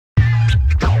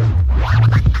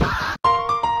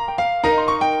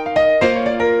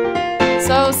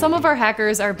So some of our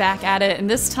hackers are back at it, and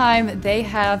this time they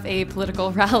have a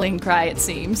political rallying cry, it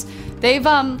seems. They've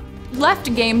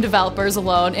left game developers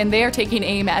alone, and they are taking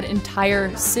aim at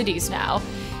entire cities now.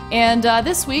 And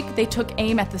this week, they took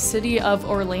aim at the city of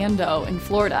Orlando in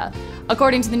Florida.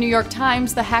 According to the New York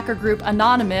Times, the hacker group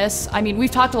Anonymous, I mean,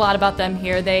 we've talked a lot about them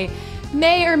here, they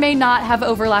may or may not have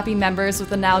overlapping members with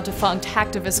the now defunct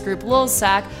hacktivist group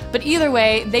Lulzsec, but either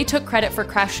way, they took credit for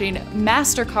crashing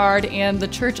MasterCard and the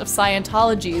Church of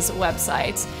Scientology's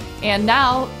websites. And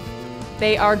now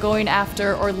they are going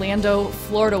after Orlando,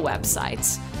 Florida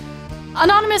websites.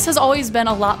 Anonymous has always been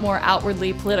a lot more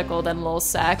outwardly political than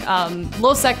Lulzsec.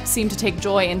 Lulzsec seemed to take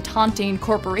joy in taunting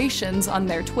corporations on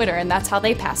their Twitter, and that's how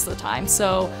they pass the time.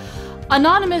 So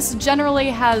Anonymous generally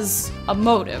has a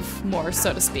motive, more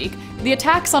so to speak. The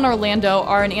attacks on Orlando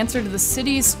are an answer to the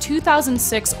city's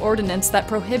 2006 ordinance that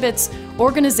prohibits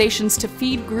organizations to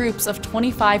feed groups of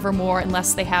 25 or more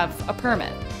unless they have a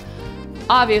permit.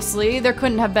 Obviously, there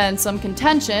couldn't have been some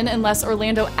contention unless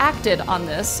Orlando acted on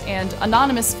this, and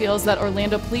Anonymous feels that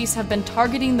Orlando police have been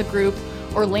targeting the group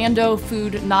Orlando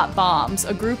Food Not Bombs,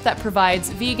 a group that provides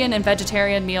vegan and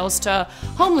vegetarian meals to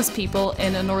homeless people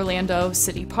in an Orlando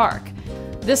city park.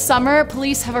 This summer,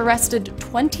 police have arrested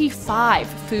 25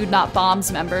 Food Not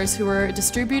Bombs members who were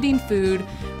distributing food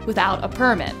without a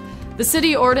permit. The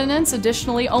city ordinance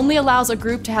additionally only allows a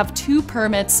group to have 2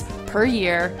 permits per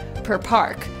year per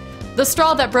park. The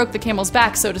straw that broke the camel's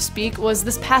back, so to speak, was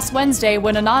this past Wednesday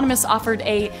when Anonymous offered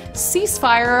a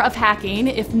ceasefire of hacking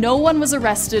if no one was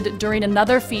arrested during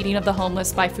another feeding of the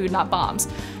homeless by Food Not Bombs.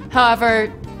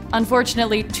 However,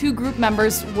 unfortunately, 2 group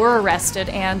members were arrested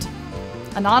and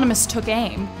Anonymous took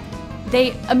aim.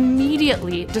 They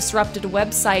immediately disrupted a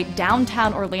website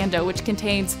downtown Orlando which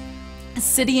contains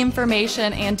city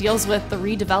information and deals with the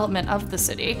redevelopment of the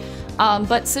city.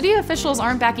 But city officials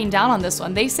aren't backing down on this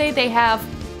one. They say they have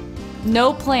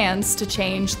no plans to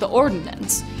change the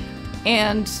ordinance.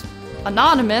 And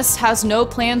Anonymous has no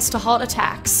plans to halt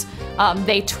attacks.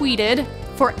 They tweeted,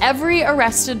 "For every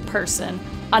arrested person,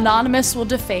 Anonymous will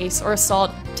deface or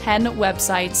assault 10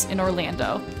 websites in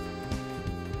Orlando."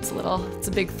 It's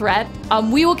a big threat.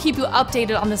 We will keep you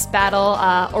updated on this battle,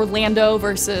 Orlando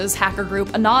versus hacker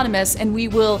group Anonymous, and we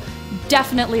will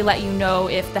definitely let you know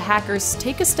if the hackers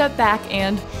take a step back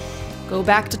and go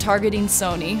back to targeting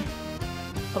Sony.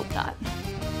 Hope not.